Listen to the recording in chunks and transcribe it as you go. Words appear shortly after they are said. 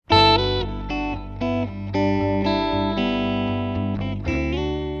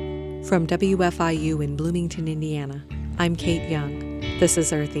From WFIU in Bloomington, Indiana, I'm Kate Young. This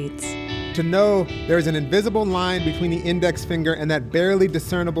is Earth Eats. To know there's an invisible line between the index finger and that barely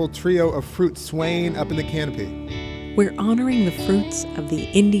discernible trio of fruit swaying up in the canopy. We're honoring the fruits of the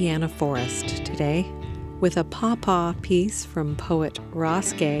Indiana forest today with a pawpaw piece from poet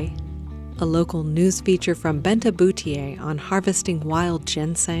Ross Gay, a local news feature from Benta Boutier on harvesting wild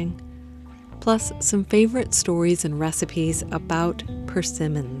ginseng, plus some favorite stories and recipes about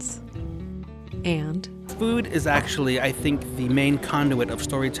persimmons. And food is actually, I think, the main conduit of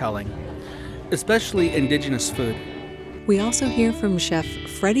storytelling, especially indigenous food. We also hear from Chef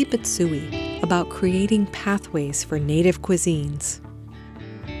Freddie Bitsui about creating pathways for native cuisines.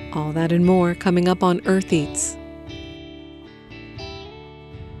 All that and more coming up on Earth Eats.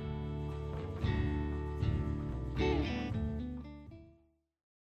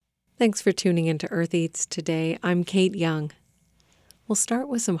 Thanks for tuning in to Earth Eats today. I'm Kate Young. We'll start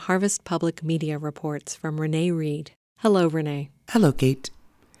with some Harvest Public Media reports from Renee Reed. Hello, Renee. Hello, Kate.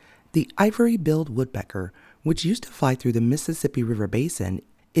 The ivory-billed woodpecker, which used to fly through the Mississippi River Basin,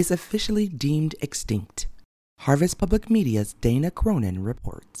 is officially deemed extinct. Harvest Public Media's Dana Cronin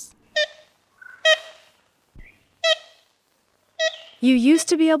reports. You used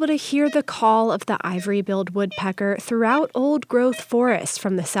to be able to hear the call of the ivory-billed woodpecker throughout old-growth forests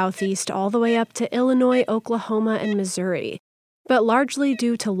from the southeast all the way up to Illinois, Oklahoma, and Missouri. But largely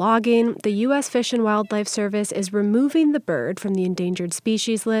due to logging, the U.S. Fish and Wildlife Service is removing the bird from the endangered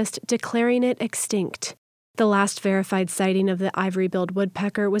species list, declaring it extinct. The last verified sighting of the ivory-billed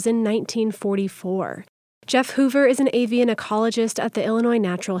woodpecker was in 1944. Jeff Hoover is an avian ecologist at the Illinois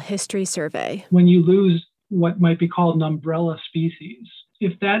Natural History Survey. When you lose what might be called an umbrella species,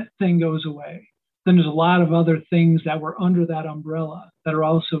 if that thing goes away, then there's a lot of other things that were under that umbrella that are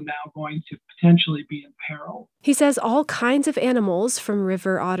also now going to potentially be in peril. He says all kinds of animals, from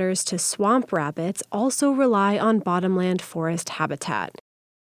river otters to swamp rabbits, also rely on bottomland forest habitat.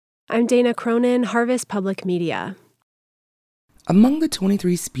 I'm Dana Cronin, Harvest Public Media. Among the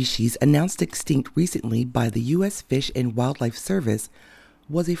 23 species announced extinct recently by the U.S. Fish and Wildlife Service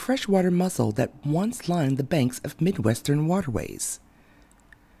was a freshwater mussel that once lined the banks of Midwestern waterways.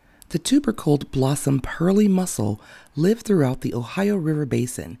 The tubercled blossom pearly mussel lived throughout the Ohio River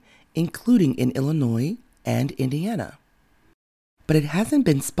Basin, including in Illinois and Indiana. But it hasn't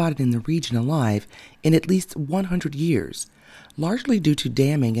been spotted in the region alive in at least 100 years, largely due to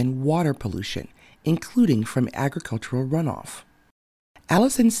damming and water pollution, including from agricultural runoff.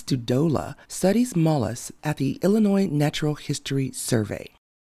 Allison Studola studies mollusks at the Illinois Natural History Survey.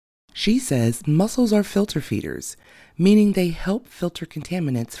 She says mussels are filter feeders, meaning they help filter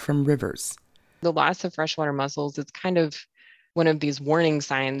contaminants from rivers. The loss of freshwater mussels is kind of one of these warning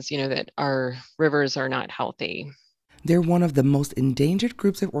signs, that our rivers are not healthy. They're one of the most endangered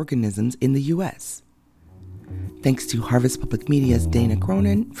groups of organisms in the U.S. Thanks to Harvest Public Media's Dana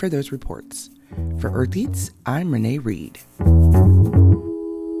Cronin for those reports. For Earth Eats, I'm Renee Reed.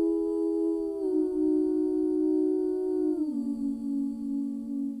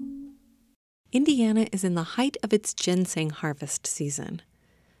 Indiana is in the height of its ginseng harvest season.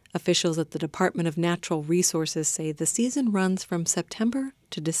 Officials at the Department of Natural Resources say the season runs from September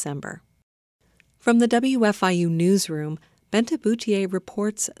to December. From the WFIU newsroom, Benta Boutier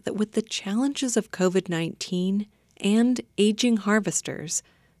reports that with the challenges of COVID-19 and aging harvesters,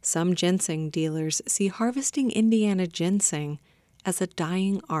 some ginseng dealers see harvesting Indiana ginseng as a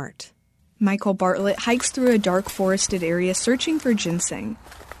dying art. Michael Bartlett hikes through a dark forested area searching for ginseng,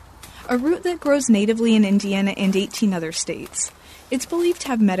 a root that grows natively in Indiana and 18 other states. It's believed to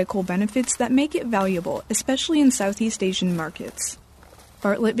have medical benefits that make it valuable, especially in Southeast Asian markets.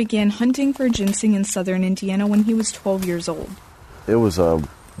 Bartlett began hunting for ginseng in southern Indiana when he was 12 years old. It was a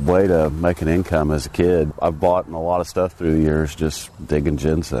way to make an income as a kid. I've bought a lot of stuff through the years just digging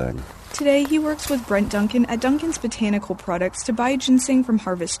ginseng. Today, he works with Brent Duncan at Duncan's Botanical Products to buy ginseng from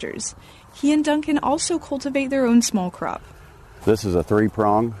harvesters. He and Duncan also cultivate their own small crop. This is a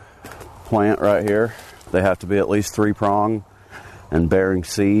 3-prong plant right here. They have to be at least 3-prong and bearing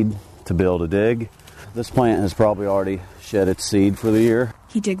seed to be able to dig. This plant has probably already shed its seed for the year.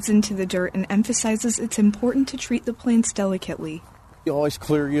 He digs into the dirt and emphasizes it's important to treat the plants delicately. You always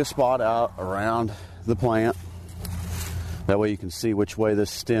clear your spot out around the plant. That way you can see which way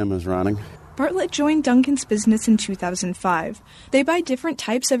this stem is running. Bartlett joined Duncan's business in 2005. They buy different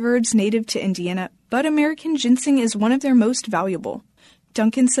types of herbs native to Indiana, but American ginseng is one of their most valuable.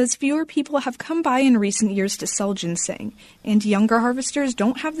 Duncan says fewer people have come by in recent years to sell ginseng, and younger harvesters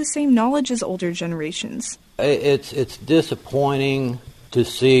don't have the same knowledge as older generations. It's disappointing To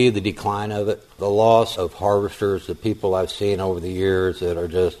see the decline of it, the loss of harvesters, the people I've seen over the years that are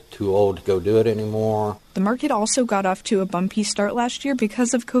just too old to go do it anymore. The market also got off to a bumpy start last year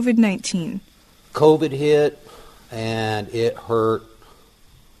because of COVID-19. COVID hit, and it hurt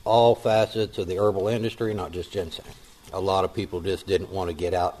all facets of the herbal industry, not just ginseng. A lot of people just didn't want to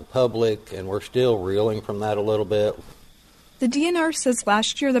get out in public, and we're still reeling from that a little bit. The DNR says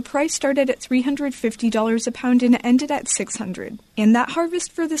last year the price started at $350 a pound and ended at $600. And that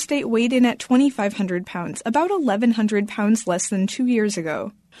harvest for the state weighed in at 2,500 pounds, about 1,100 pounds less than 2 years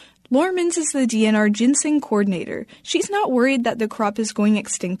ago. Laura Mins is the DNR ginseng coordinator. She's not worried that the crop is going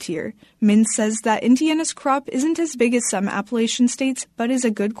extinct here. Mins says that Indiana's crop isn't as big as some Appalachian states, but is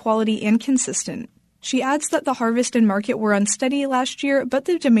a good quality and consistent. She adds that the harvest and market were unsteady last year, but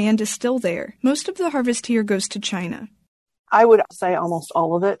the demand is still there. Most of the harvest here goes to China. I would say almost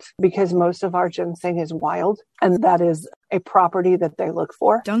all of it, because most of our ginseng is wild, and that is a property that they look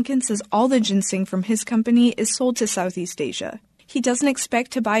for. Duncan says all the ginseng from his company is sold to Southeast Asia. He doesn't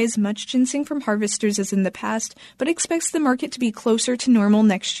expect to buy as much ginseng from harvesters as in the past, but expects the market to be closer to normal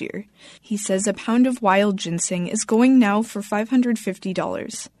next year. He says a pound of wild ginseng is going now for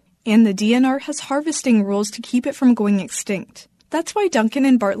 $550. And the DNR has harvesting rules to keep it from going extinct. That's why Duncan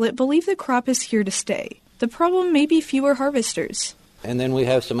and Bartlett believe the crop is here to stay. The problem may be fewer harvesters. And then we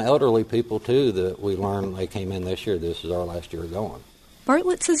have some elderly people, too, that we learned they came in this year. This is our last year going.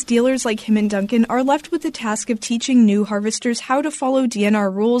 Bartlett says dealers like him and Duncan are left with the task of teaching new harvesters how to follow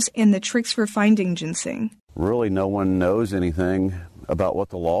DNR rules and the tricks for finding ginseng. Really, no one knows anything about what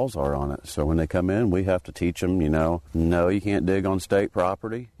the laws are on it. So when they come in, we have to teach them, no, you can't dig on state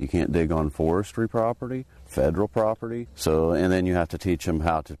property. You can't dig on forestry property, federal property. And then you have to teach them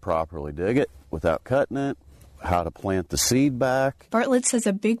how to properly dig it without cutting it, how to plant the seed back. Bartlett says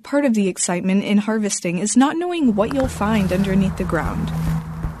a big part of the excitement in harvesting is not knowing what you'll find underneath the ground.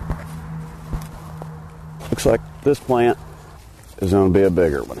 Looks like this plant is going to be a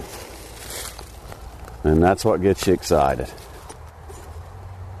bigger one. And that's what gets you excited.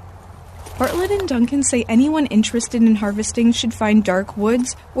 Bartlett and Duncan say anyone interested in harvesting should find dark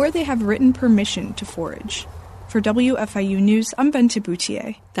woods where they have written permission to forage. For WFIU News, I'm Bente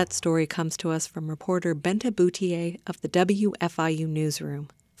Boutier. That story comes to us from reporter Bente Boutier of the WFIU Newsroom.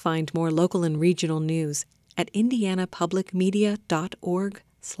 Find more local and regional news at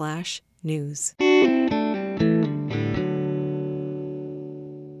indianapublicmedia.org/news.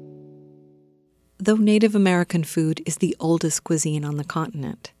 Though Native American food is the oldest cuisine on the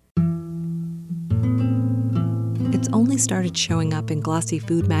continent, it's only started showing up in glossy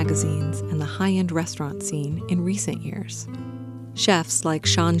food magazines and the high-end restaurant scene in recent years. Chefs like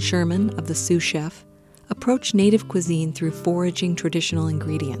Sean Sherman of The Sous Chef approach native cuisine through foraging traditional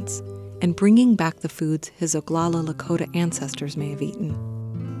ingredients and bringing back the foods his Oglala Lakota ancestors may have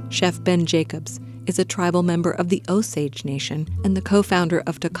eaten. Chef Ben Jacobs is a tribal member of the Osage Nation and the co-founder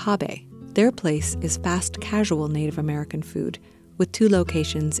of Takabe. Their place is fast casual Native American food with 2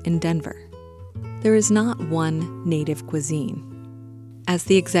 locations in Denver. There is not one native cuisine. As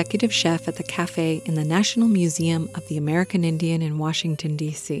the executive chef at the cafe in the National Museum of the American Indian in Washington,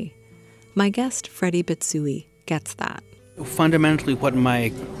 D.C., my guest, Freddie Bitsui, gets that. Fundamentally, what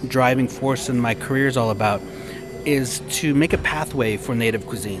my driving force in my career is all about is to make a pathway for native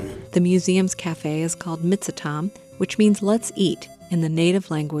cuisine. The museum's cafe is called Mitsatam, which means let's eat in the native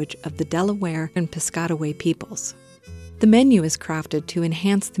language of the Delaware and Piscataway peoples. The menu is crafted to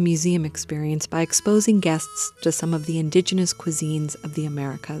enhance the museum experience by exposing guests to some of the indigenous cuisines of the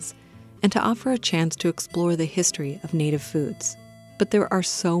Americas and to offer a chance to explore the history of native foods. But there are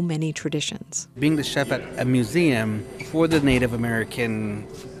so many traditions. Being the chef at a museum for the Native American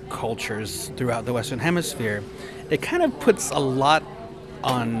cultures throughout the Western Hemisphere, it kind of puts a lot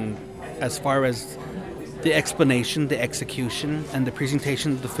on as far as the explanation, the execution, and the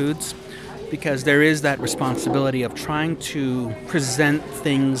presentation of the foods, because there is that responsibility of trying to present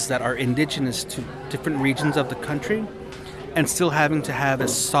things that are indigenous to different regions of the country and still having to have a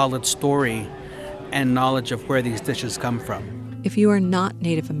solid story and knowledge of where these dishes come from. If you are not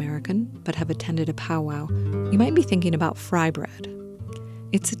Native American but have attended a powwow, you might be thinking about fry bread.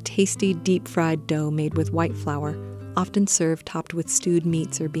 It's a tasty, deep-fried dough made with white flour, often served topped with stewed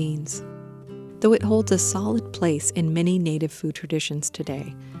meats or beans. Though it holds a solid place in many Native food traditions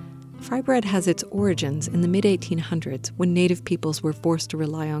today, fry bread has its origins in the mid-1800s when Native peoples were forced to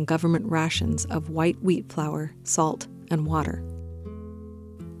rely on government rations of white wheat flour, salt, and water.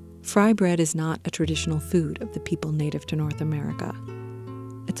 Fry bread is not a traditional food of the people native to North America.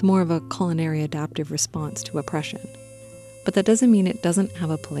 It's more of a culinary adaptive response to oppression. But that doesn't mean it doesn't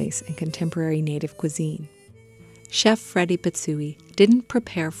have a place in contemporary Native cuisine. Chef Freddie Pitsui didn't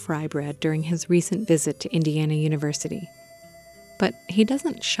prepare fry bread during his recent visit to Indiana University. But he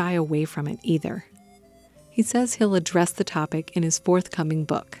doesn't shy away from it either. He says he'll address the topic in his forthcoming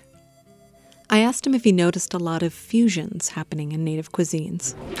book. I asked him if he noticed a lot of fusions happening in native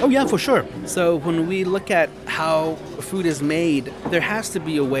cuisines. Oh yeah, for sure. So when we look at how food is made, there has to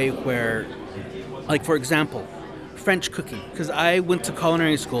be a way where, like for example, French cooking. Because I went to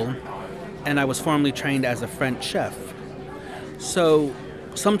culinary school and I was formally trained as a French chef. So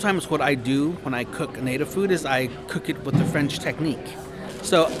sometimes what I do when I cook native food is I cook it with the French technique.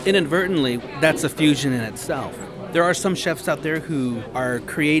 So inadvertently, that's a fusion in itself. There are some chefs out there who are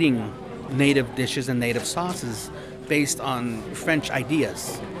creating native dishes and native sauces based on French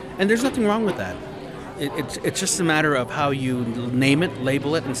ideas. And there's nothing wrong with that. It's just a matter of how you name it,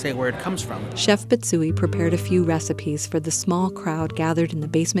 label it, and say where it comes from. Chef Pitsui prepared a few recipes for the small crowd gathered in the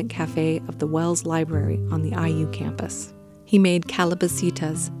basement cafe of the Wells Library on the IU campus. He made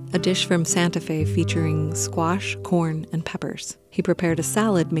calabacitas, a dish from Santa Fe featuring squash, corn, and peppers. He prepared a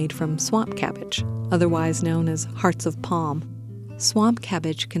salad made from swamp cabbage, otherwise known as hearts of palm. Swamp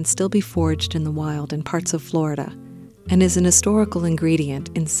cabbage can still be foraged in the wild in parts of Florida and is an historical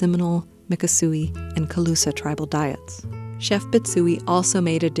ingredient in Seminole, Miccosukee, and Calusa tribal diets. Chef Pitsui also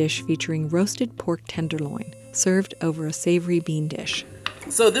made a dish featuring roasted pork tenderloin, served over a savory bean dish.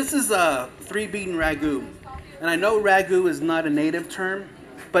 So this is a 3-bean ragu. And I know ragu is not a native term,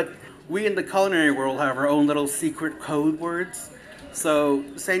 but we in the culinary world have our own little secret code words. So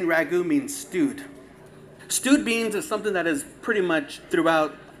saying ragu means stewed. Stewed beans is something that is pretty much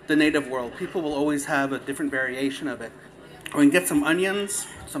throughout the native world. People will always have a different variation of it. We can get some onions,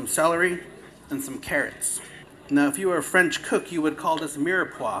 some celery, and some carrots. Now, if you were a French cook, you would call this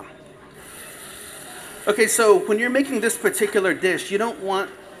mirepoix. Okay, so when you're making this particular dish, you don't want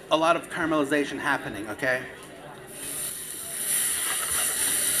a lot of caramelization happening, okay?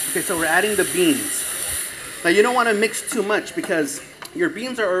 Okay, so we're adding the beans. Now, you don't want to mix too much because your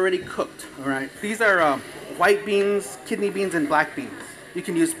beans are already cooked, all right? These are white beans, kidney beans, and black beans. You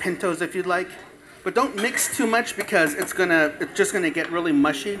can use pintos if you'd like, but don't mix too much because it's just gonna get really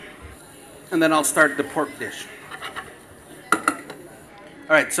mushy. And then I'll start the pork dish.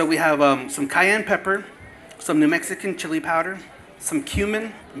 All right, so we have some cayenne pepper, some New Mexican chili powder, some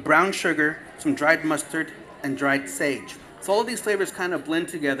cumin, brown sugar, some dried mustard, and dried sage. So all of these flavors kind of blend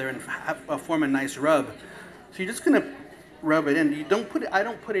together and form a nice rub. So you're just gonna rub it in. I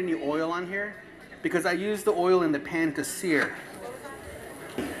don't put any oil on here because I use the oil in the pan to sear.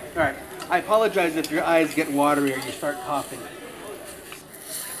 All right, I apologize if your eyes get watery or you start coughing.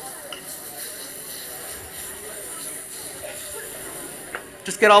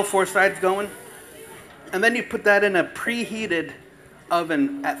 Just get all 4 sides going. And then you put that in a preheated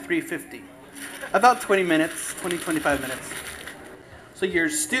oven at 350. About 20 minutes, 25 minutes. So your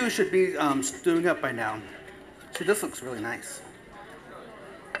stew should be stewing up by now. So this looks really nice.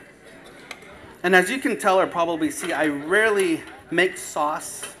 And as you can tell or probably see, I rarely make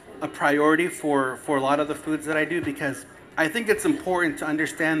sauce a priority for a lot of the foods that I do because I think it's important to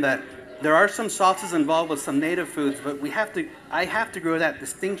understand that there are some sauces involved with some native foods, but I have to grow that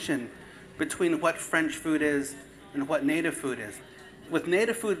distinction between what French food is and what native food is. With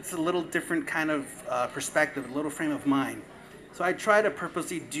native food, it's a little different kind of perspective, a little frame of mind. So I try to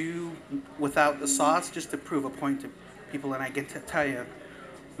purposely do without the sauce just to prove a point to people, and I get to tell you,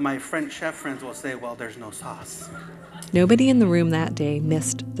 my French chef friends will say, well, there's no sauce. Nobody in the room that day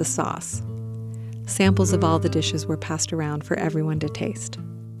missed the sauce. Samples of all the dishes were passed around for everyone to taste.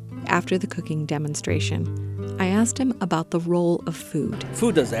 After the cooking demonstration, I asked him about the role of food.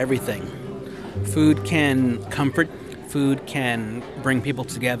 Food does everything. Food can comfort. Food can bring people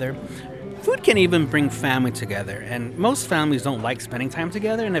together. Food can even bring family together. And most families don't like spending time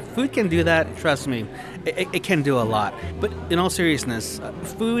together. And if food can do that, trust me, it can do a lot. But in all seriousness,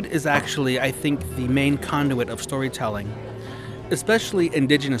 food is actually, I think, the main conduit of storytelling, especially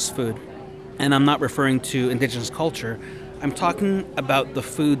indigenous food. And I'm not referring to indigenous culture. I'm talking about the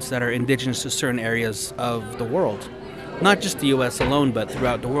foods that are indigenous to certain areas of the world. Not just the U.S. alone, but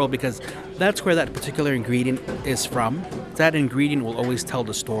throughout the world, because that's where that particular ingredient is from. That ingredient will always tell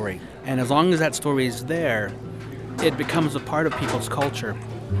the story. And as long as that story is there, it becomes a part of people's culture.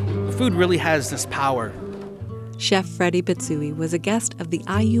 Food really has this power. Chef Freddie Pitsui was a guest of the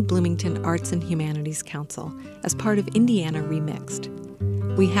IU Bloomington Arts and Humanities Council as part of Indiana Remixed.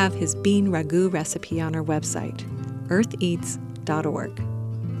 We have his bean ragu recipe on our website, eartheats.org.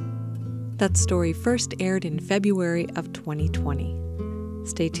 That story first aired in February of 2020.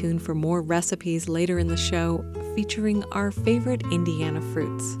 Stay tuned for more recipes later in the show featuring our favorite Indiana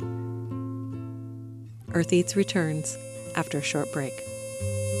fruits. Earth Eats returns after a short break.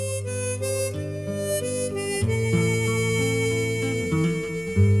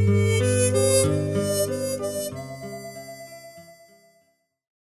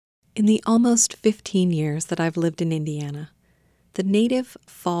 In the almost 15 years that I've lived in Indiana, the native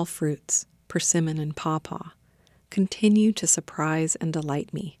fall fruits, persimmon and pawpaw, continue to surprise and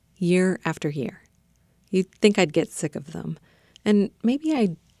delight me year after year. You'd think I'd get sick of them, and maybe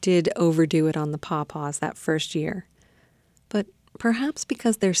I did overdo it on the pawpaws that first year. But perhaps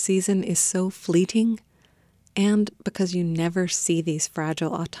because their season is so fleeting, and because you never see these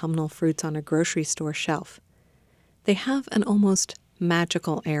fragile autumnal fruits on a grocery store shelf, they have an almost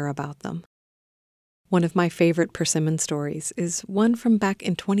magical air about them. One of my favorite persimmon stories is one from back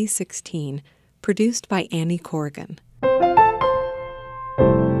in 2016, produced by Annie Corrigan.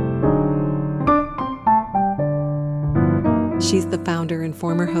 She's the founder and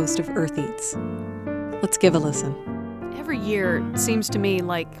former host of Earth Eats. Let's give a listen. Every year, it seems to me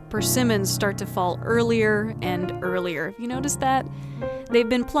like persimmons start to fall earlier and earlier. Have you noticed that? They've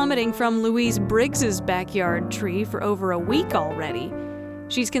been plummeting from Louise Briggs's backyard tree for over a week already.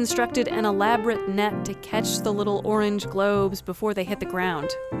 She's constructed an elaborate net to catch the little orange globes before they hit the ground.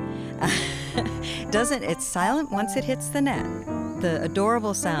 It's silent once it hits the net. The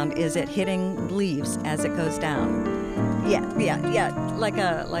adorable sound is it hitting leaves as it goes down. Yeah, like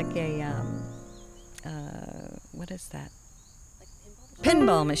a what is that?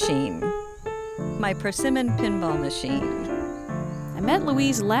 Pinball machine. My persimmon pinball machine. I met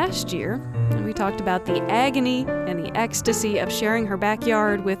Louise last year, and we talked about the agony and the ecstasy of sharing her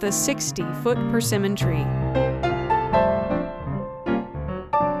backyard with a 60-foot persimmon tree.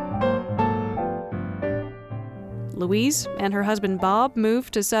 Louise and her husband Bob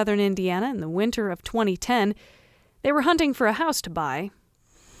moved to southern Indiana in the winter of 2010. They were hunting for a house to buy.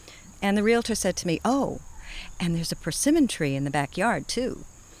 And the realtor said to me, "Oh, and there's a persimmon tree in the backyard, too."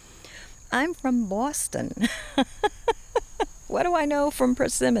 I'm from Boston. What do I know from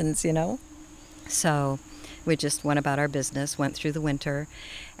persimmons, you know? So we just went about our business, went through the winter,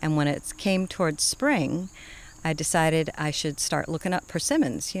 and when it came towards spring, I decided I should start looking up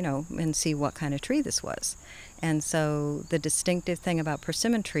persimmons, and see what kind of tree this was. And so the distinctive thing about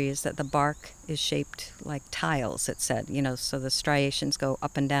persimmon tree is that the bark is shaped like tiles, it said, so the striations go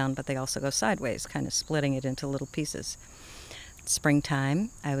up and down, but they also go sideways, kind of splitting it into little pieces.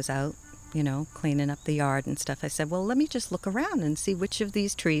 Springtime, I was out, cleaning up the yard and stuff. I said, well, let me just look around and see which of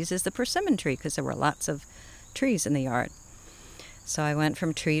these trees is the persimmon tree, because there were lots of trees in the yard. So I went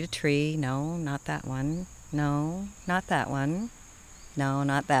from tree to tree. No, not that one. No, not that one. No,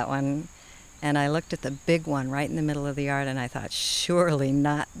 not that one. And I looked at the big one right in the middle of the yard, and I thought, surely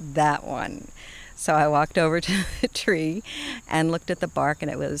not that one. So I walked over to the tree and looked at the bark,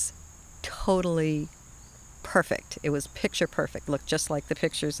 and it was totally perfect. It was picture perfect. Looked just like the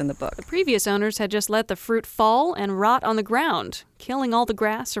pictures in the book. The previous owners had just let the fruit fall and rot on the ground, killing all the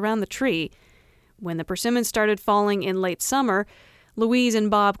grass around the tree. When the persimmons started falling in late summer, Louise and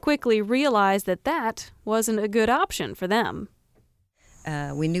Bob quickly realized that wasn't a good option for them.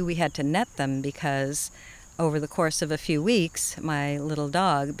 We knew we had to net them because over the course of a few weeks, my little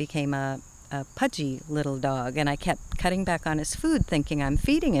dog became a pudgy little dog, and I kept cutting back on his food thinking I'm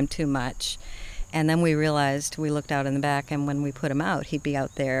feeding him too much. And then we realized, we looked out in the back, and when we put him out, he'd be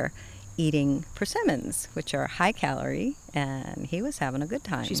out there eating persimmons, which are high calorie, and he was having a good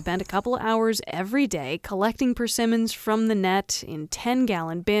time. She spent a couple of hours every day collecting persimmons from the net in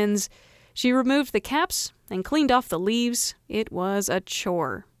 10-gallon bins. She removed the caps and cleaned off the leaves. It was a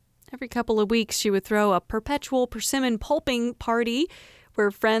chore. Every couple of weeks, she would throw a perpetual persimmon pulping party where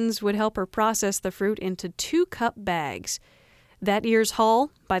friends would help her process the fruit into 2-cup bags. That year's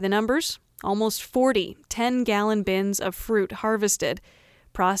haul, by the numbers, almost 40 10-gallon bins of fruit harvested,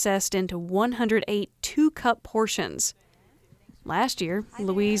 processed into 108 2-cup portions. Last year,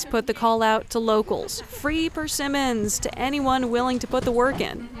 Louise put the call out to locals, free persimmons to anyone willing to put the work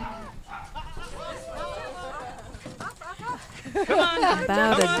in.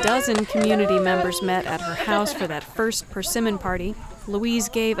 About a dozen community members met at her house for that first persimmon party. Louise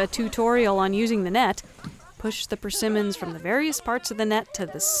gave a tutorial on using the net, pushed the persimmons from the various parts of the net to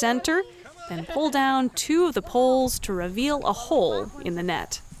the center, then pull down 2 of the poles to reveal a hole in the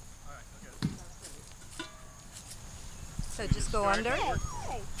net. So just go under,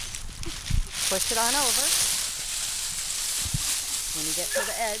 push it on over. When you get to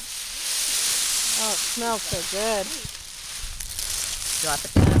the edge, oh, it smells so good. Drop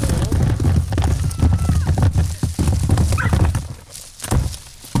it down a little.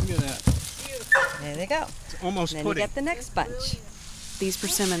 Look at that. There they go. It's almost then pudding. You get the next bunch. these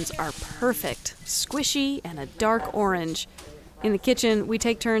persimmons are perfect, squishy and a dark orange. In the kitchen, we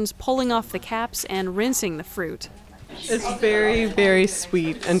take turns pulling off the caps and rinsing the fruit. It's very, very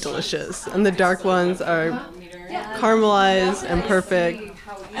sweet and delicious. And the dark ones are caramelized and perfect.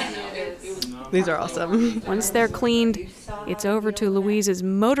 These are awesome. Once they're cleaned, it's over to Louise's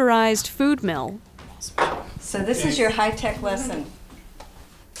motorized food mill. So this is your high-tech lesson.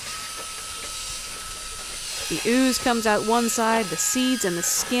 The ooze comes out one side, the seeds and the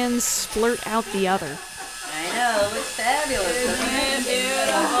skins splurt out the other. I know, it's fabulous. Isn't it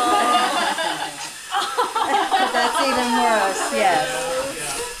beautiful? That's even worse,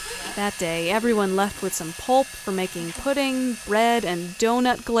 yes. That day, everyone left with some pulp for making pudding, bread, and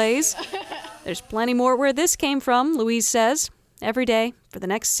donut glaze. There's plenty more where this came from, Louise says. Every day, for the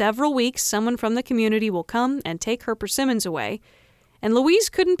next several weeks, someone from the community will come and take her persimmons away. And Louise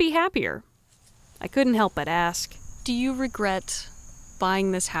couldn't be happier. I couldn't help but ask, do you regret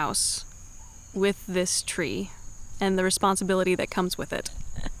buying this house with this tree and the responsibility that comes with it?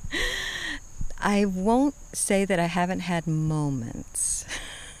 I won't say that I haven't had moments.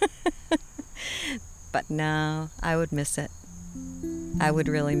 But no, I would miss it. I would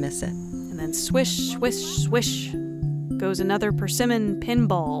really miss it. And then swish, swish, swish goes another persimmon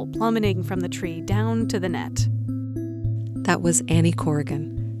pinball plummeting from the tree down to the net. That was Annie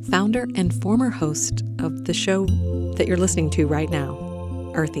Corrigan, founder and former host of the show that you're listening to right now,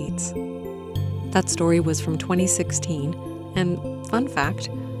 Earth Eats. That story was from 2016, and fun fact,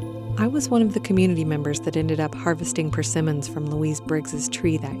 I was one of the community members that ended up harvesting persimmons from Louise Briggs's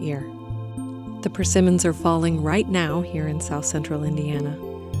tree that year. The persimmons are falling right now here in south central Indiana,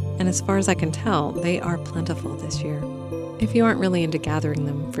 and as far as I can tell, they are plentiful this year. If you aren't really into gathering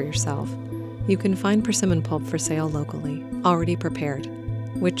them for yourself, you can find persimmon pulp for sale locally, already prepared,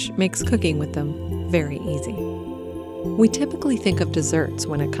 which makes cooking with them very easy. We typically think of desserts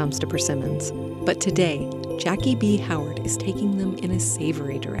when it comes to persimmons, but today, Jackie B. Howard is taking them in a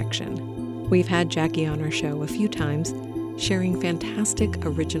savory direction. We've had Jackie on our show a few times, sharing fantastic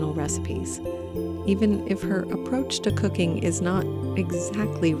original recipes, even if her approach to cooking is not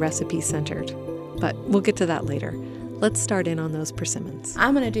exactly recipe-centered. But we'll get to that later. Let's start in on those persimmons.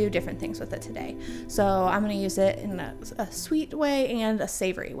 I'm going to do different things with it today. So I'm going to use it in a sweet way and a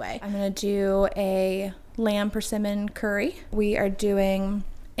savory way. I'm going to do a lamb persimmon curry. We are doing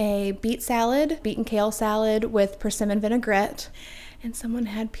a beet and kale salad with persimmon vinaigrette. And someone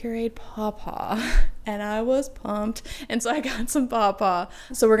had pureed pawpaw, and I was pumped, and so I got some pawpaw.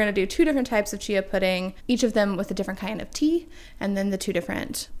 So we're going to do 2 different types of chia pudding, each of them with a different kind of tea, and then the 2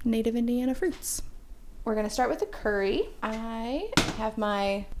 different native Indiana fruits. We're going to start with the curry. I have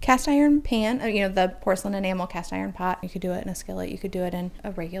my cast iron pan, the porcelain enamel cast iron pot. You could do it in a skillet. You could do it in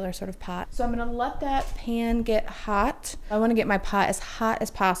a regular sort of pot. So I'm going to let that pan get hot. I want to get my pot as hot as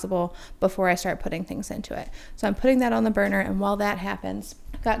possible before I start putting things into it. So I'm putting that on the burner, and while that happens,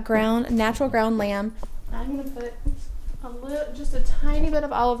 I've got natural ground lamb. I'm going to put just a tiny bit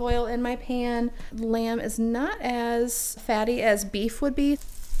of olive oil in my pan. Lamb is not as fatty as beef would be.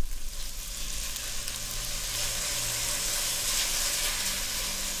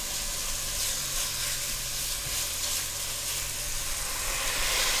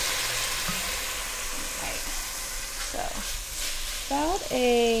 About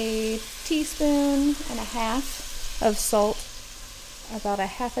a teaspoon and a half of salt, about a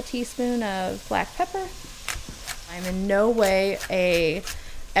half a teaspoon of black pepper. I'm in no way an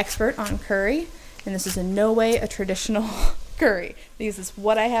expert on curry, and this is in no way a traditional curry. This is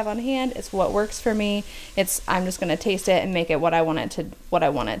what I have on hand. It's what works for me. I'm just going to taste it and make it what I want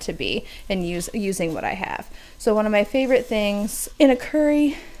it to be, and using what I have. So one of my favorite things in a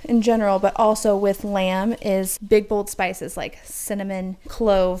curry in general, but also with lamb, is big bold spices like cinnamon,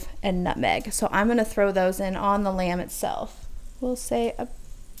 clove, and nutmeg. So I'm going to throw those in on the lamb itself. We'll say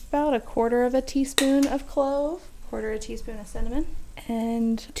about a quarter of a teaspoon of clove, quarter a teaspoon of cinnamon,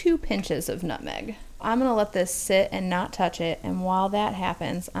 and 2 pinches of nutmeg. I'm going to let this sit and not touch it, and while that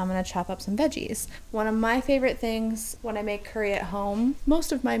happens, I'm going to chop up some veggies. One of my favorite things when I make curry at home,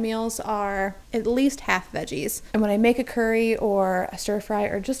 most of my meals are at least half veggies. And when I make a curry or a stir fry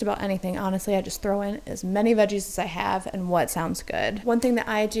or just about anything, honestly, I just throw in as many veggies as I have and what sounds good. One thing that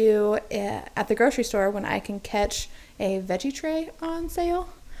I do at the grocery store when I can catch a veggie tray on sale,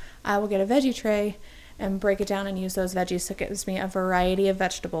 I will get a veggie tray and break it down and use those veggies, so it gives me a variety of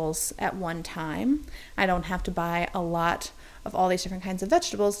vegetables at one time. I don't have to buy a lot of all these different kinds of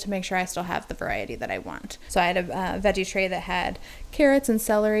vegetables to make sure I still have the variety that I want. So I had a veggie tray that had carrots and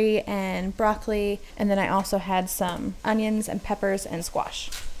celery and broccoli, and then I also had some onions and peppers and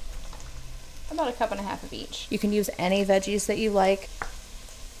squash. about a cup and a half of each. You can use any veggies that you like.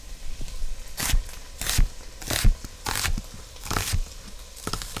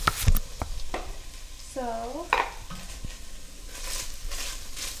 So,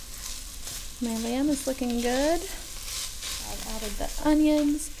 my lamb is looking good. I've added the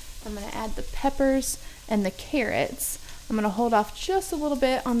onions. I'm going to add the peppers and the carrots. I'm going to hold off just a little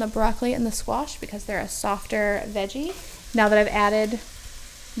bit on the broccoli and the squash because they're a softer veggie. Now that I've added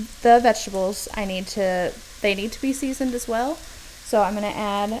the vegetables, they need to be seasoned as well. So I'm going to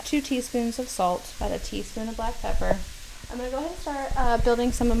add 2 teaspoons of salt, about a teaspoon of black pepper. I'm going to go ahead and start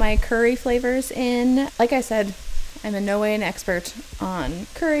building some of my curry flavors in. Like I said, I'm in no way an expert on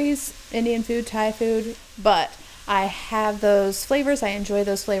curries, Indian food, Thai food, but I have those flavors, I enjoy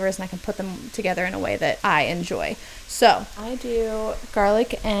those flavors, and I can put them together in a way that I enjoy. So I do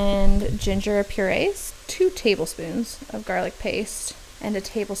garlic and ginger purees, 2 tablespoons of garlic paste, and a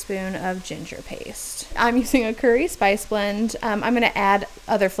tablespoon of ginger paste. I'm using a curry spice blend. I'm going to add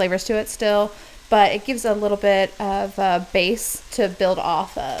other flavors to it still, but it gives a little bit of a base to build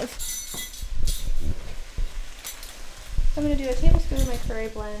off of. I'm going to do a tablespoon of my curry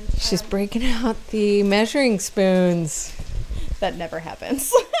blend. She's breaking out the measuring spoons. That never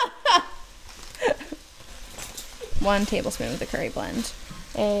happens. 1 tablespoon of the curry blend.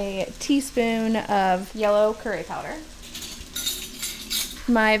 A teaspoon of yellow curry powder.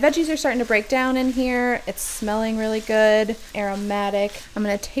 My veggies are starting to break down in here. It's smelling really good, aromatic. I'm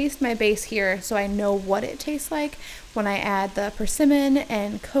going to taste my base here so I know what it tastes like when I add the persimmon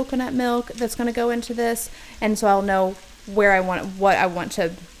and coconut milk that's going to go into this. And so I'll know what I want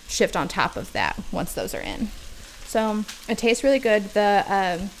to shift on top of that once those are in. So it tastes really good.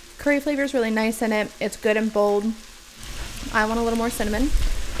 The curry flavor is really nice in it. It's good and bold. I want a little more cinnamon,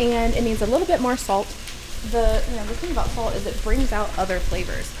 and it needs a little bit more salt. The thing about salt is it brings out other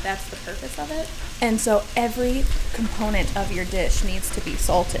flavors. That's the purpose of it. And so every component of your dish needs to be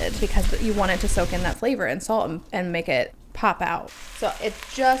salted because you want it to soak in that flavor and salt and make it pop out. So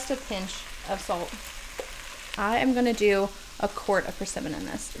it's just a pinch of salt. I am going to do a quart of persimmon in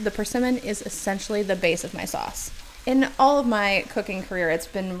this. The persimmon is essentially the base of my sauce. In all of my cooking career, it's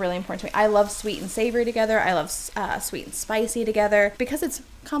been really important to me. I love sweet and savory together. I love sweet and spicy together because it's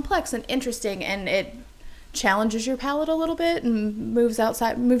complex and interesting, and it challenges your palate a little bit and moves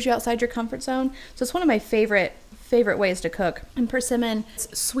you outside your comfort zone. So it's one of my favorite ways to cook. And persimmon,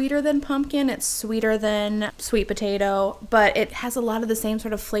 it's sweeter than pumpkin, it's sweeter than sweet potato, but it has a lot of the same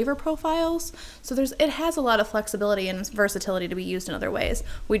sort of flavor profiles. So it has a lot of flexibility and versatility to be used in other ways.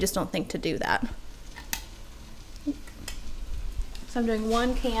 We just don't think to do that. So I'm doing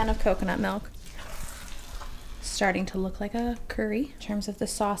 1 can of coconut milk. Starting to look like a curry in terms of the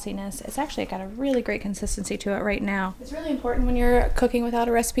sauciness. It's actually got a really great consistency to it right now. It's really important when you're cooking without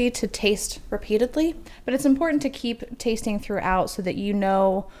a recipe to taste repeatedly, but it's important to keep tasting throughout so that you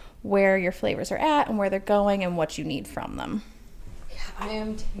know where your flavors are at and where they're going and what you need from them.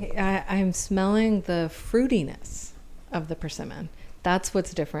 I'm smelling the fruitiness of the persimmon. That's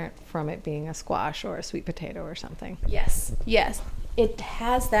what's different from it being a squash or a sweet potato or something. Yes. It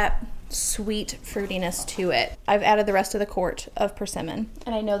has that sweet fruitiness to it. I've added the rest of the quart of persimmon,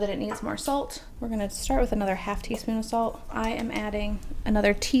 and I know that it needs more salt. We're going to start with another half teaspoon of salt. I am adding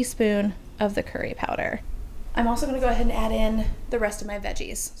another teaspoon of the curry powder. I'm also going to go ahead and add in the rest of my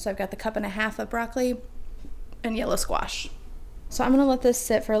veggies. So I've got the cup and a half of broccoli and yellow squash. So I'm going to let this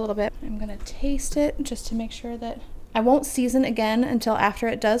sit for a little bit. I'm going to taste it just to make sure that I won't season again until after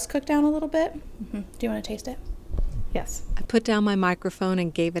it does cook down a little bit. Do you want to taste it? Yes. I put down my microphone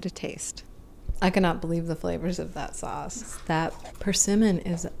and gave it a taste. I cannot believe the flavors of that sauce. That persimmon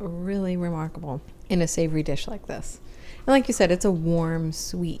is really remarkable in a savory dish like this. And like you said, it's a warm,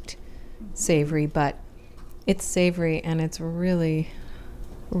 sweet, savory, but it's savory and it's really,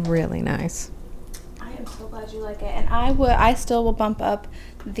 really nice. I am so glad you like it. And I still will bump up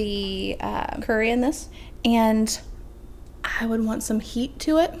the curry in this, and I would want some heat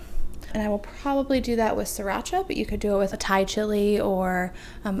to it. And I will probably do that with sriracha, but you could do it with a Thai chili or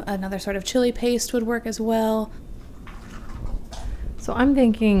another sort of chili paste would work as well. So I'm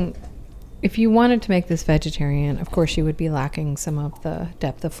thinking if you wanted to make this vegetarian, of course you would be lacking some of the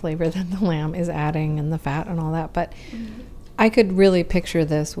depth of flavor that the lamb is adding and the fat and all that, but I could really picture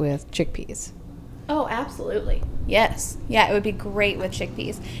this with chickpeas. Oh, absolutely. Yes. Yeah, it would be great with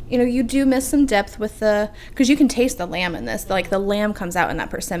chickpeas. You do miss some depth with because you can taste the lamb in this. Like the lamb comes out in that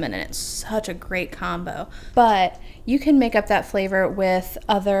persimmon and it's such a great combo. But you can make up that flavor with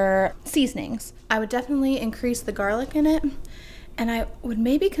other seasonings. I would definitely increase the garlic in it. And I would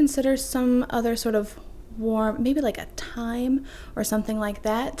maybe consider some other sort of warm, maybe like a thyme or something like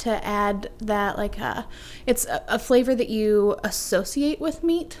that, to add that, like it's a flavor that you associate with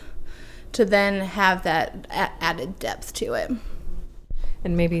meat, to then have that added depth to it.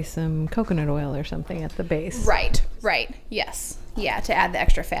 And maybe some coconut oil or something at the base. Right, yes. Yeah, to add the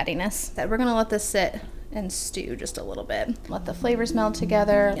extra fattiness. That we're going to let this sit and stew just a little bit. Let the flavors meld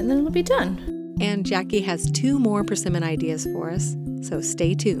together, and then it'll be done. And Jackie has 2 more persimmon ideas for us, so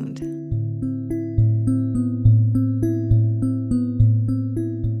stay tuned.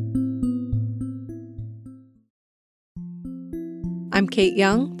 I'm Kate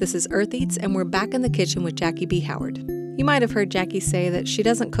Young, this is Earth Eats, and we're back in the kitchen with Jackie B. Howard. You might have heard Jackie say that she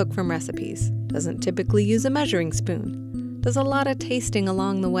doesn't cook from recipes, doesn't typically use a measuring spoon, does a lot of tasting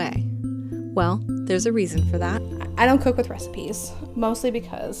along the way. Well, there's a reason for that. I don't cook with recipes, mostly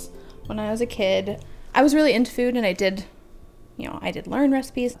because when I was a kid, I was really into food, and I did learn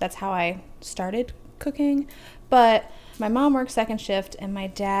recipes. That's how I started cooking. But my mom worked second shift, and my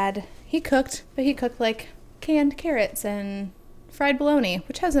dad, he cooked, but he cooked like canned carrots and fried bologna,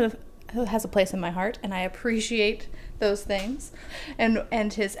 which has a place in my heart, and I appreciate those things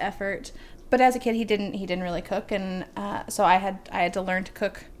and his effort. But as a kid, he didn't really cook, and so I had to learn to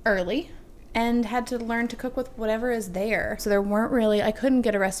cook early, and had to learn to cook with whatever is there. So there weren't really, I couldn't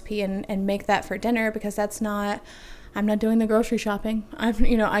get a recipe and make that for dinner, because I'm not doing the grocery shopping.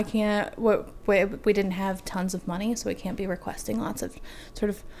 I can't, we didn't have tons of money, so we can't be requesting lots of sort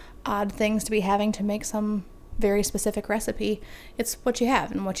of odd things to be having to make some very specific recipe. It's what you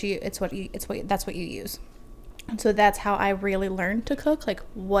have, and that's what you use. And so that's how I really learned to cook. Like,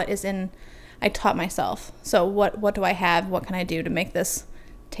 I taught myself. So what do I have? What can I do to make this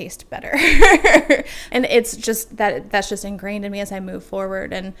taste better? And it's just that's just ingrained in me as I move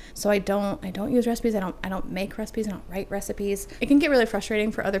forward. And so I don't use recipes. I don't make recipes. I don't write recipes. It can get really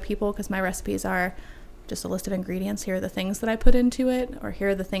frustrating for other people, because my recipes are just a list of ingredients. Here are the things that I put into it, or here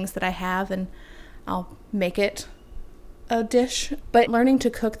are the things that I have, and I'll make it a dish. But learning to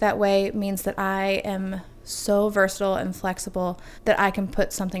cook that way means that I am so versatile and flexible that I can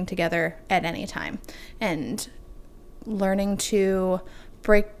put something together at any time. And learning to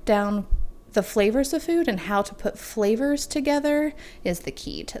break down the flavors of food and how to put flavors together is the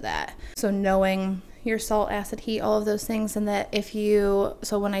key to that. So knowing your salt, acid, heat, all of those things, and that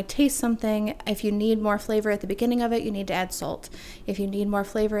so when I taste something, if you need more flavor at the beginning of it, you need to add salt. If you need more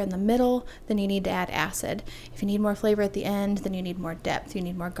flavor in the middle, then you need to add acid. If you need more flavor at the end, then you need more depth. You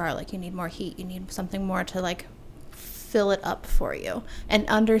need more garlic. You need more heat. You need something more to like fill it up for you. And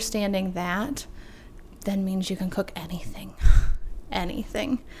understanding that then means you can cook anything.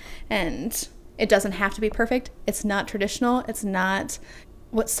 Anything. And it doesn't have to be perfect. It's not traditional. It's not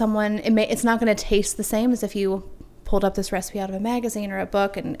it's not going to taste the same as if you pulled up this recipe out of a magazine or a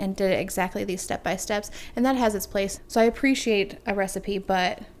book and did exactly these step-by-steps. And that has its place. So I appreciate a recipe,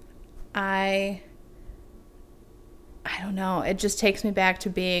 but I don't know. It just takes me back to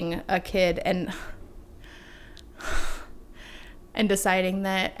being a kid and deciding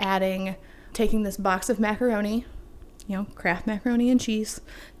that taking this box of macaroni, Kraft macaroni and cheese,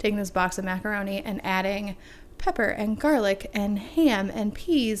 taking this box of macaroni and adding pepper and garlic and ham and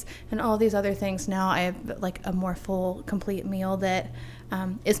peas and all these other things. Now I have like a more full, complete meal that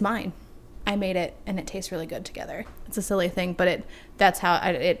is mine. I made it, and it tastes really good together. It's a silly thing, but that's how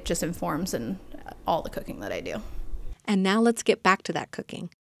it just informs in all the cooking that I do. And now let's get back to that cooking.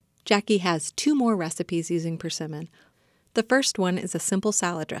 Jackie has 2 more recipes using persimmon. The first one is a simple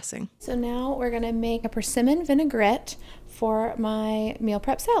salad dressing. So now we're going to make a persimmon vinaigrette for my meal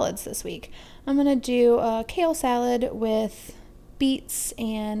prep salads this week. I'm going to do a kale salad with beets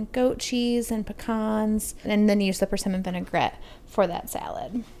and goat cheese and pecans, and then use the persimmon vinaigrette for that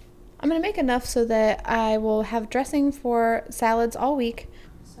salad. I'm going to make enough so that I will have dressing for salads all week.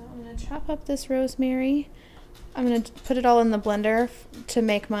 So I'm going to chop up this rosemary. I'm going to put it all in the blender to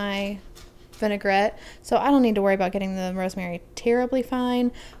make my vinaigrette. So I don't need to worry about getting the rosemary terribly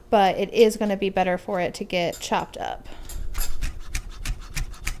fine, but it is going to be better for it to get chopped up.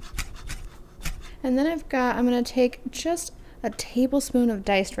 And then I'm going to take just a tablespoon of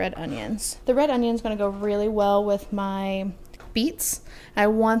diced red onions. The red onion is going to go really well with my beets. I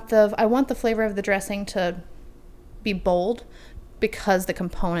want the flavor of the dressing to be bold, because the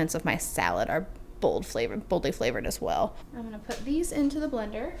components of my salad are boldly flavored as well. I'm going to put these into the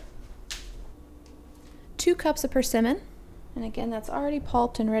blender. 2 cups of persimmon, and again, that's already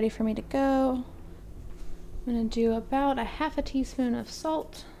pulped and ready for me to go. I'm going to do about a half a teaspoon of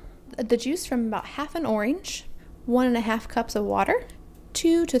salt, the juice from about half an orange, 1.5 cups of water,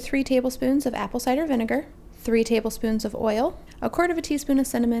 2 to 3 tablespoons of apple cider vinegar, 3 tablespoons of oil, 1/4 of a teaspoon of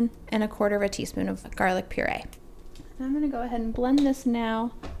cinnamon, and 1/4 of a teaspoon of garlic puree. And I'm going to go ahead and blend this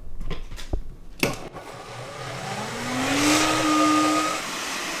now.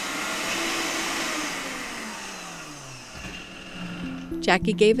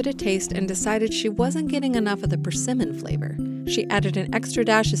 Jackie gave it a taste and decided she wasn't getting enough of the persimmon flavor. She added an extra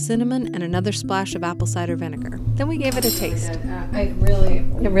dash of cinnamon and another splash of apple cider vinegar. Then we gave it a taste.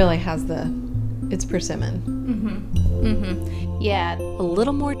 It really has it's persimmon. Yeah. A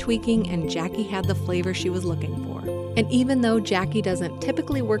little more tweaking and Jackie had the flavor she was looking for. And even though Jackie doesn't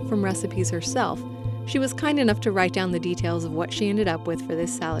typically work from recipes herself, she was kind enough to write down the details of what she ended up with for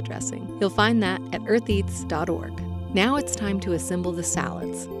this salad dressing. You'll find that at eartheats.org. Now it's time to assemble the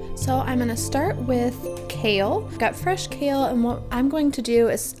salads. So I'm going to start with kale. I've got fresh kale, and what I'm going to do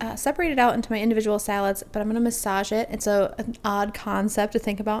is separate it out into my individual salads, but I'm going to massage it. It's an odd concept to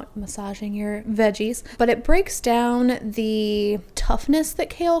think about, massaging your veggies, but it breaks down the toughness that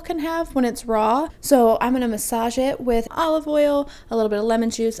kale can have when it's raw. So I'm going to massage it with olive oil, a little bit of lemon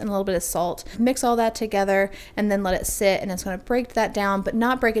juice, and a little bit of salt. Mix all that together and then let it sit, and it's going to break that down, but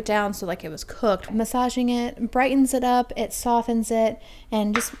not break it down so like it was cooked. Massaging it brightens it up, it softens it,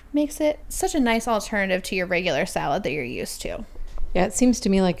 and just makes it such a nice alternative to your regular salad that you're used to. Yeah, it seems to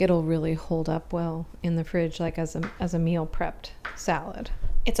me like it'll really hold up well in the fridge, like as a meal prepped salad.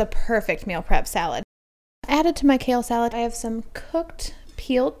 It's a perfect meal prep salad. Added to my kale salad, I have some cooked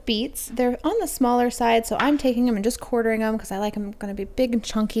peeled beets. They're on the smaller side, so I'm taking them and just quartering them because I like them going to be big and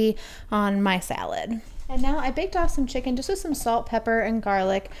chunky on my salad. And now I baked off some chicken just with some salt, pepper, and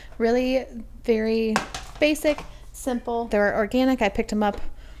garlic. Really very basic, simple. They were organic. I picked them up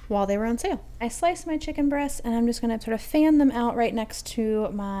while they were on sale. I sliced my chicken breasts, and I'm just going to sort of fan them out right next to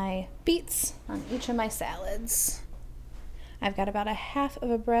my beets on each of my salads. I've got about 1/2 of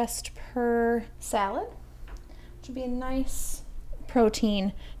a breast per salad, which would be a nice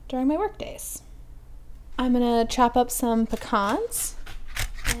protein during my work days. I'm going to chop up some pecans.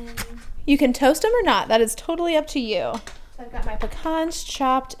 And you can toast them or not. That is totally up to you. So I've got my pecans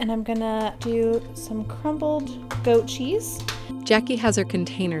chopped, and I'm going to do some crumbled goat cheese. Jackie has her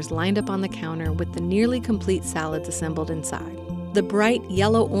containers lined up on the counter with the nearly complete salads assembled inside. The bright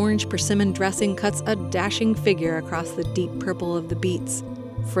yellow-orange persimmon dressing cuts a dashing figure across the deep purple of the beets,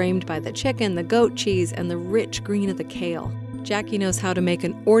 framed by the chicken, the goat cheese, and the rich green of the kale. Jackie knows how to make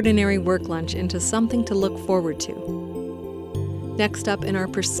an ordinary work lunch into something to look forward to. Next up in our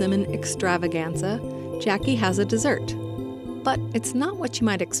persimmon extravaganza, Jackie has a dessert. But it's not what you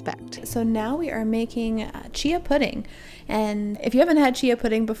might expect. So now we are making chia pudding. And if you haven't had chia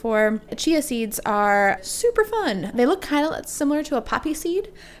pudding before, chia seeds are super fun. They look kind of similar to a poppy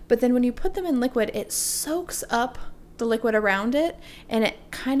seed, but then when you put them in liquid, it soaks up the liquid around it, and it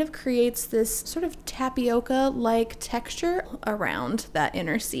kind of creates this sort of tapioca-like texture around that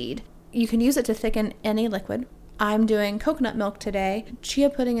inner seed. You can use it to thicken any liquid. I'm doing coconut milk today. Chia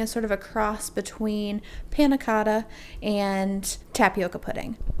pudding is sort of a cross between panna cotta and tapioca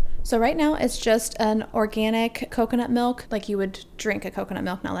pudding. So right now it's just an organic coconut milk, like you would drink a coconut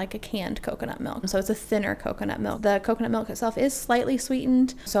milk, not like a canned coconut milk. So it's a thinner coconut milk. The coconut milk itself is slightly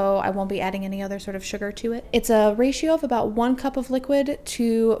sweetened, so I won't be adding any other sort of sugar to it. It's a ratio of about 1 cup of liquid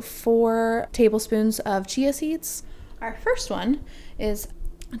to 4 tablespoons of chia seeds. Our first one is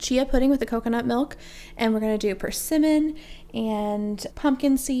chia pudding with the coconut milk, and we're going to do persimmon and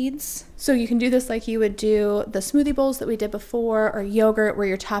pumpkin seeds. So you can do this like you would do the smoothie bowls that we did before, or yogurt where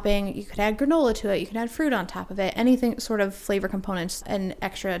you're topping. You could add granola to it, you can add fruit on top of it, anything sort of flavor components and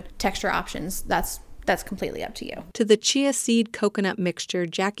extra texture options. That's completely up to you. To the chia seed coconut mixture,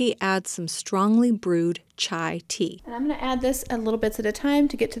 Jackie adds some strongly brewed chai tea. And I'm going to add this a little bits at a time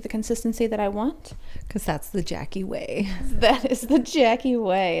to get to the consistency that I want. Because that's the Jackie way. That is the Jackie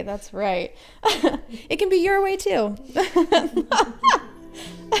way. That's right. It can be your way too.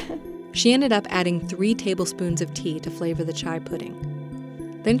 She ended up adding 3 tablespoons of tea to flavor the chai pudding.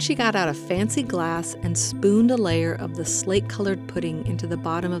 Then she got out a fancy glass and spooned a layer of the slate-colored pudding into the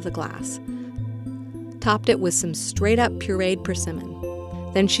bottom of the glass. Topped it with some straight-up pureed persimmon.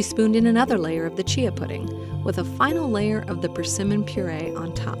 Then she spooned in another layer of the chia pudding, with a final layer of the persimmon puree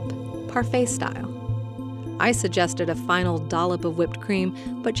on top, parfait style. I suggested a final dollop of whipped cream,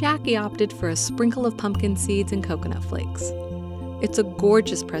 but Jackie opted for a sprinkle of pumpkin seeds and coconut flakes. It's a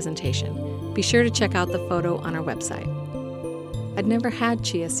gorgeous presentation. Be sure to check out the photo on our website. I'd never had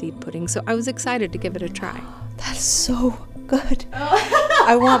chia seed pudding, so I was excited to give it a try. That's so good.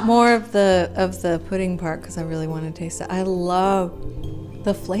 I want more of the pudding part because I really want to taste it. I love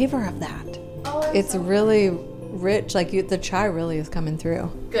the flavor of that. It's really rich. Like the chai really is coming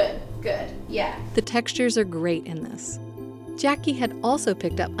through. Good. Yeah. The textures are great in this. Jackie had also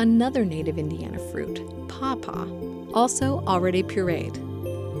picked up another native Indiana fruit, pawpaw, also already pureed.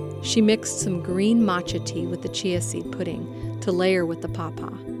 She mixed some green matcha tea with the chia seed pudding to layer with the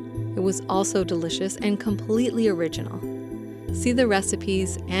pawpaw. It was also delicious and completely original. See the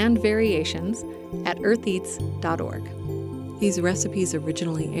recipes and variations at eartheats.org. These recipes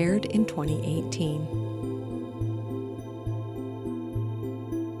originally aired in 2018.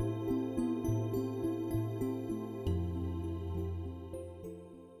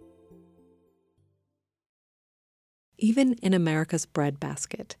 Even in America's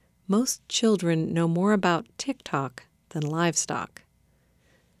breadbasket, most children know more about TikTok than livestock.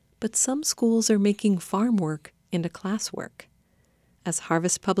 But some schools are making farm work into classwork. As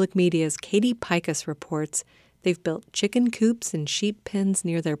Harvest Public Media's Katie Pikus reports, they've built chicken coops and sheep pens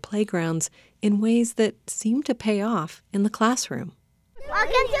near their playgrounds in ways that seem to pay off in the classroom.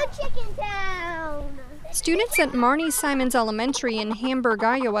 Welcome to Chicken Town! Students at Marnie Simons Elementary in Hamburg,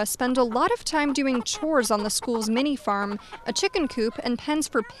 Iowa spend a lot of time doing chores on the school's mini farm, a chicken coop, and pens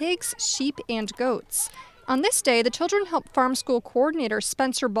for pigs, sheep, and goats. On this day, the children help farm school coordinator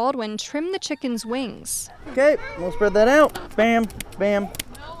Spencer Baldwin trim the chickens' wings. Okay, we'll spread that out. Bam, bam.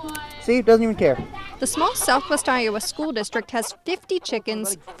 See, doesn't even care. The small Southwest Iowa school district has 50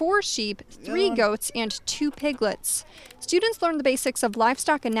 chickens, 4 sheep, 3 goats, and 2 piglets. Students learn the basics of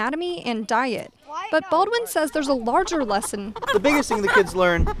livestock anatomy and diet. But Baldwin says there's a larger lesson. The biggest thing the kids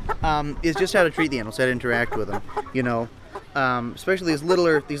learn is just how to treat the animals, how to interact with them. You know, especially these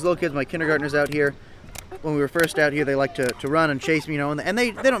little kids, my kindergartners out here. When we were first out here, they like to run and chase me, you know, and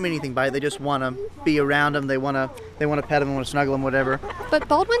they don't mean anything by it. They just want to be around them. They want to pet them, they want to snuggle them, whatever. But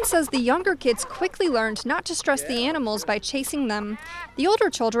Baldwin says the younger kids quickly learned not to stress the animals by chasing them. The older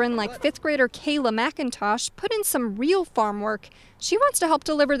children, like 5th grader Kayla McIntosh, put in some real farm work. She wants to help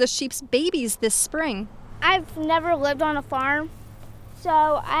deliver the sheep's babies this spring. I've never lived on a farm, so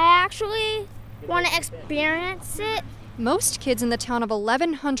I actually want to experience it. Most kids in the town of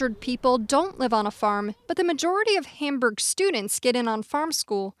 1,100 people don't live on a farm, but the majority of Hamburg students get in on farm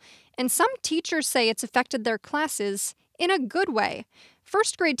school, and some teachers say it's affected their classes in a good way.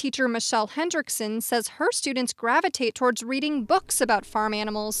 First grade teacher Michelle Hendrickson says her students gravitate towards reading books about farm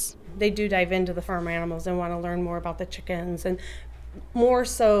animals. They do dive into the farm animals and want to learn more about the chickens, and more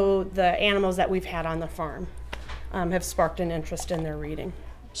so the animals that we've had on the farm have sparked an interest in their reading.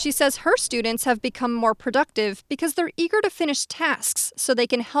 She says her students have become more productive because they're eager to finish tasks so they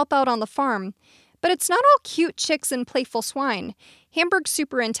can help out on the farm. But it's not all cute chicks and playful swine. Hamburg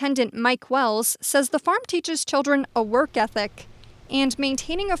Superintendent Mike Wells says the farm teaches children a work ethic, and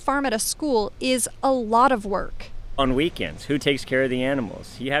maintaining a farm at a school is a lot of work. On weekends, who takes care of the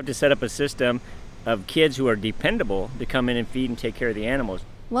animals? You have to set up a system of kids who are dependable to come in and feed and take care of the animals.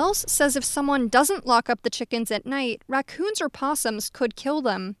 Wells says if someone doesn't lock up the chickens at night, raccoons or possums could kill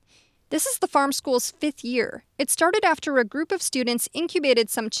them. This is the farm school's 5th year. It started after a group of students incubated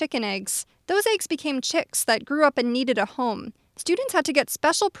some chicken eggs. Those eggs became chicks that grew up and needed a home. Students had to get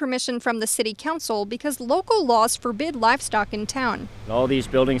special permission from the city council because local laws forbid livestock in town. All these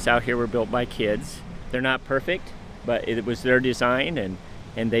buildings out here were built by kids. They're not perfect, but it was their design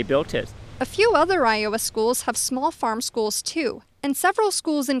and they built it. A few other Iowa schools have small farm schools too, and several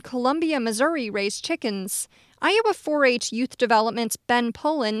schools in Columbia, Missouri raise chickens. Iowa 4-H Youth Development's Ben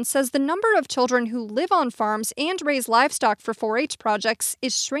Pullen says the number of children who live on farms and raise livestock for 4-H projects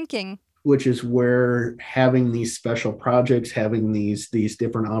is shrinking. Which is where having these special projects, having these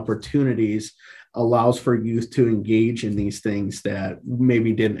different opportunities allows for youth to engage in these things that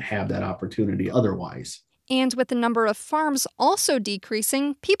maybe didn't have that opportunity otherwise. And with the number of farms also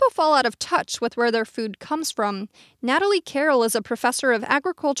decreasing, people fall out of touch with where their food comes from. Natalie Carroll is a professor of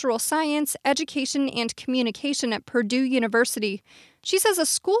agricultural science, education, and communication at Purdue University. She says a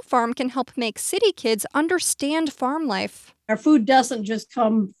school farm can help make city kids understand farm life. Our food doesn't just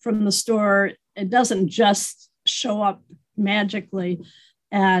come from the store. It doesn't just show up magically.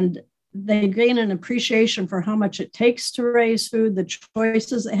 And they gain an appreciation for how much it takes to raise food, the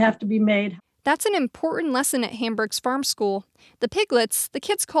choices that have to be made. That's an important lesson at Hamburg's farm school. The piglets, the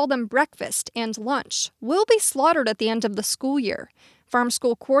kids call them breakfast and lunch, will be slaughtered at the end of the school year. Farm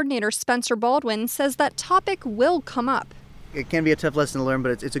school coordinator Spencer Baldwin says that topic will come up. It can be a tough lesson to learn,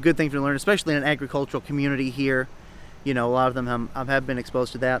 but it's a good thing to learn, especially in an agricultural community here. You know, a lot of them have been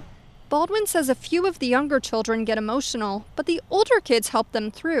exposed to that. Baldwin says a few of the younger children get emotional, but the older kids help them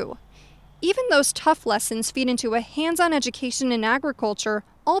through. Even those tough lessons feed into a hands-on education in agriculture,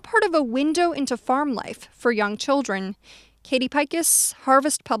 all part of a window into farm life for young children. Katie Pikus,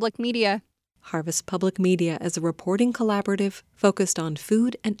 Harvest Public Media. Harvest Public Media is a reporting collaborative focused on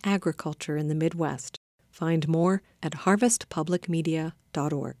food and agriculture in the Midwest. Find more at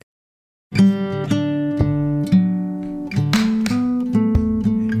harvestpublicmedia.org.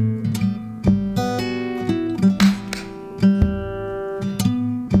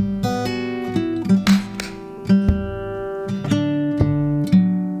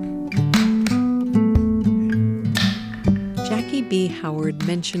 Jackie B. Howard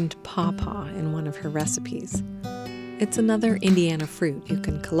mentioned pawpaw in one of her recipes. It's another Indiana fruit you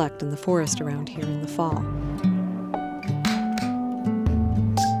can collect in the forest around here in the fall.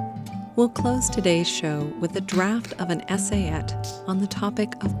 We'll close today's show with a draft of an essayette on the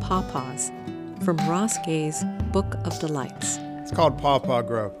topic of pawpaws from Ross Gay's Book of Delights. It's called Pawpaw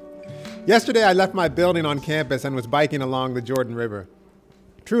Grove. Yesterday I left my building on campus and was biking along the Jordan River.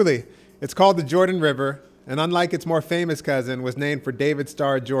 Truly, it's called the Jordan River, and unlike its more famous cousin, was named for David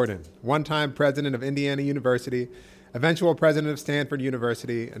Starr Jordan, one-time president of Indiana University, eventual president of Stanford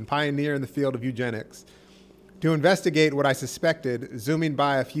University, and pioneer in the field of eugenics, to investigate what I suspected, zooming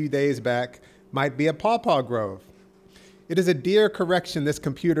by a few days back, might be a pawpaw grove. It is a dear correction this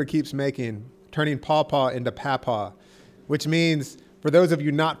computer keeps making, turning pawpaw into papaw, which means, for those of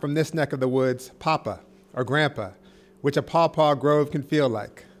you not from this neck of the woods, papa or grandpa, which a pawpaw grove can feel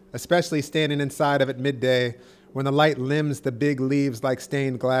like, especially standing inside of it midday when the light limbs the big leaves like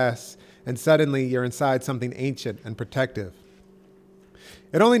stained glass, and suddenly you're inside something ancient and protective.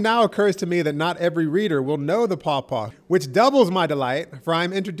 It only now occurs to me that not every reader will know the pawpaw, which doubles my delight, for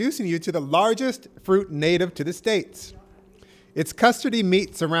I'm introducing you to the largest fruit native to the States. Its custardy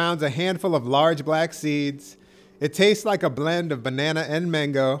meat surrounds a handful of large black seeds. It tastes like a blend of banana and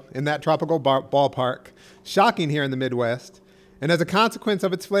mango in that tropical ballpark, shocking here in the Midwest, and as a consequence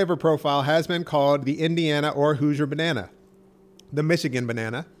of its flavor profile has been called the Indiana or Hoosier banana, the Michigan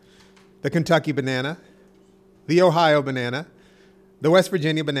banana, the Kentucky banana, the Ohio banana, the West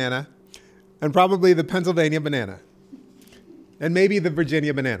Virginia banana, and probably the Pennsylvania banana, and maybe the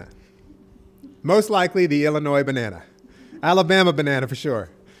Virginia banana. Most likely the Illinois banana, Alabama banana for sure,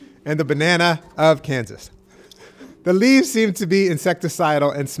 and the banana of Kansas. The leaves seem to be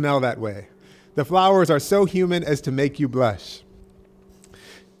insecticidal and smell that way. The flowers are so human as to make you blush.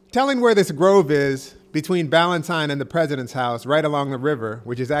 Telling where this grove is, between Ballantyne and the president's house, right along the river,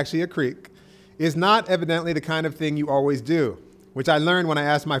 which is actually a creek, is not evidently the kind of thing you always do, which I learned when I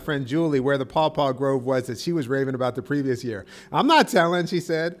asked my friend Julie where the pawpaw grove was that she was raving about the previous year. I'm not telling, she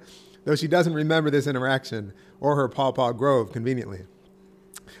said, though she doesn't remember this interaction or her pawpaw grove conveniently.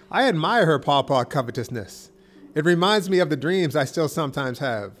 I admire her pawpaw covetousness. It reminds me of the dreams I still sometimes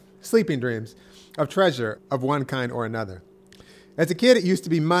have, sleeping dreams, of treasure of one kind or another. As a kid, it used to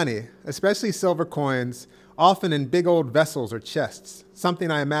be money, especially silver coins, often in big old vessels or chests, something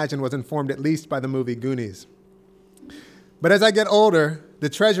I imagine was informed at least by the movie Goonies. But as I get older, the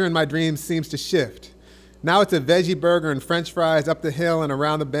treasure in my dreams seems to shift. Now it's a veggie burger and French fries up the hill and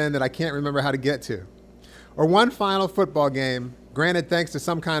around the bend that I can't remember how to get to. Or one final football game, granted thanks to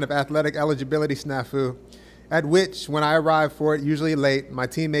some kind of athletic eligibility snafu, at which, when I arrive for it, usually late, my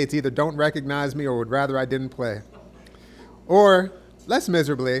teammates either don't recognize me or would rather I didn't play. Or, less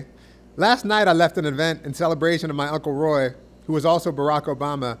miserably, last night I left an event in celebration of my Uncle Roy, who was also Barack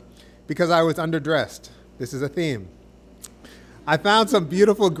Obama, because I was underdressed. This is a theme. I found some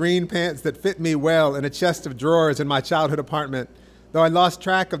beautiful green pants that fit me well in a chest of drawers in my childhood apartment, though I lost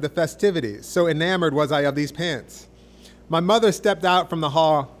track of the festivities, so enamored was I of these pants. My mother stepped out from the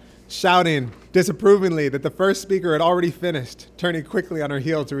hall, shouting disapprovingly that the first speaker had already finished, turning quickly on her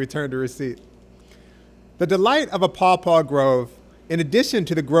heel to return to her seat. The delight of a pawpaw grove, in addition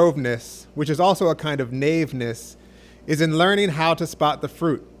to the groveness, which is also a kind of knaveness, is in learning how to spot the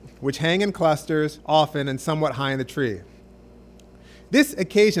fruit, which hang in clusters, often and somewhat high in the tree. This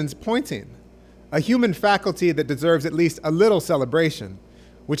occasions pointing, a human faculty that deserves at least a little celebration,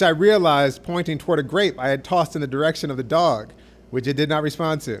 which I realized pointing toward a grape I had tossed in the direction of the dog, which it did not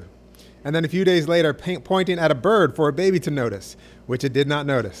respond to. And then a few days later, pointing at a bird for a baby to notice, which it did not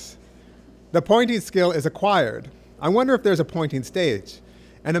notice. The pointing skill is acquired. I wonder if there's a pointing stage,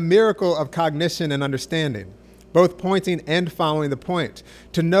 and a miracle of cognition and understanding, both pointing and following the point,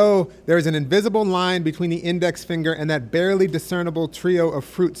 to know there is an invisible line between the index finger and that barely discernible trio of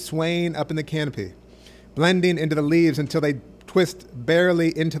fruit swaying up in the canopy, blending into the leaves until they twist barely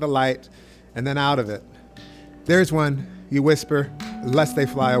into the light and then out of it. There's one, you whisper, lest they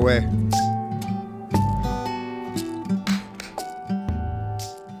fly away.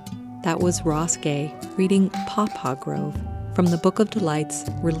 That was Ross Gay reading Pawpaw Grove from the Book of Delights,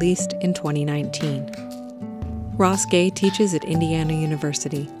 released in 2019. Ross Gay teaches at Indiana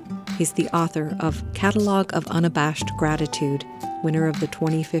University. He's the author of Catalog of Unabashed Gratitude winner of the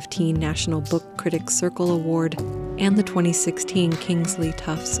 2015 National Book Critics Circle Award and the 2016 Kingsley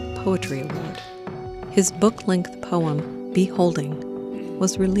Tufts Poetry Award. His book-length poem, Beholding,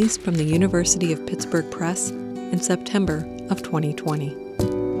 was released from the University of Pittsburgh Press in September of 2020.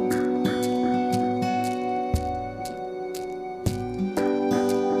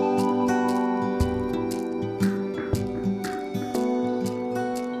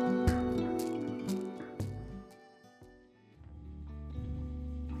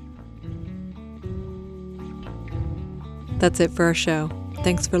 That's it for our show.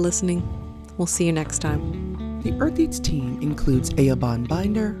 Thanks for listening. We'll see you next time. The Earth Eats team includes Eoban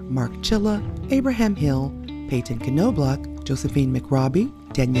Binder, Mark Chilla, Abraham Hill, Peyton Knobloch, Josephine McRobbie,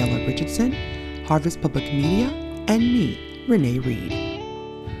 Daniela Richardson, Harvest Public Media, and me, Renee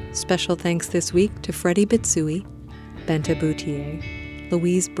Reed. Special thanks this week to Freddie Bitsui, Bente Boutier,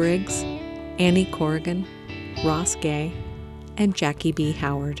 Louise Briggs, Annie Corrigan, Ross Gay, and Jackie B.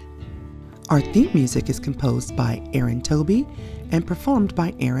 Howard. Our theme music is composed by Aaron Toby and performed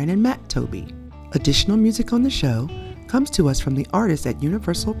by Aaron and Matt Toby. Additional music on the show comes to us from the artists at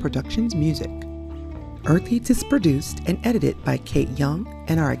Universal Productions Music. Earth Eats is produced and edited by Kate Young,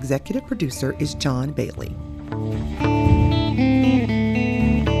 and our executive producer is John Bailey.